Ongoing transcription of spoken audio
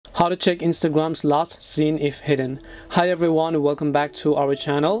How to check Instagram's last seen if hidden. Hi everyone, welcome back to our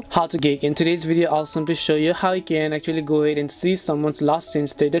channel How to Geek. In today's video I'll simply show you how you can actually go ahead and see someone's last seen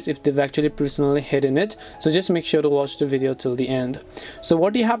status if they've actually personally hidden it. So just make sure to watch the video till the end. So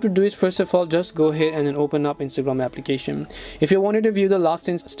what you have to do is, first of all, just go ahead and then open up Instagram application. If you wanted to view the last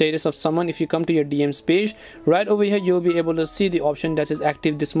seen status of someone, if you come to your DMs page, right over here you'll be able to see the option that says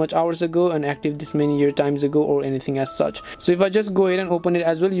active this much hours ago and active this many year times ago or anything as such. So if I just go ahead and open it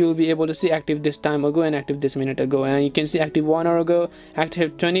as well, you'll be able to see active this time ago and active this minute ago, and you can see active 1 hour ago,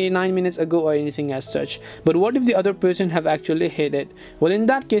 active 29 minutes ago, or anything as such. But what if the other person have actually hid it? Well, in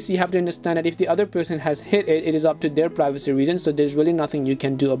that case you have to understand that if the other person has hid it, it is up to their privacy reasons, so there's really nothing you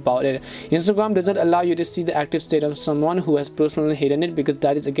can do about it. Instagram doesn't allow you to see the active state of someone who has personally hidden it because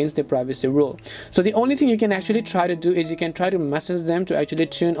that is against their privacy rule. So the only thing you can actually try to do is you can try to message them to actually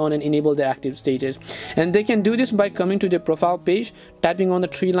turn on and enable their active status, and they can do this by coming to their profile page, tapping on the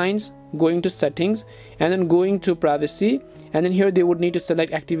three lines, going to settings, and then going to privacy, and then here they would need to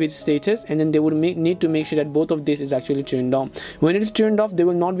select activate status, and then they would need to make sure that both of this is actually turned on. When it is turned off, they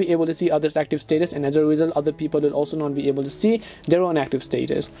will not be able to see others active status, and as a result other people will also not be able to see their own active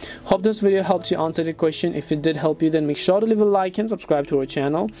status. Hope this video helped you answer the question. If it did help you, then make sure to leave a like and subscribe to our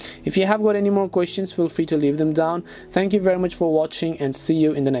channel. If you have got any more questions, feel free to leave them down. Thank you very much for watching and see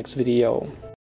you in the next video.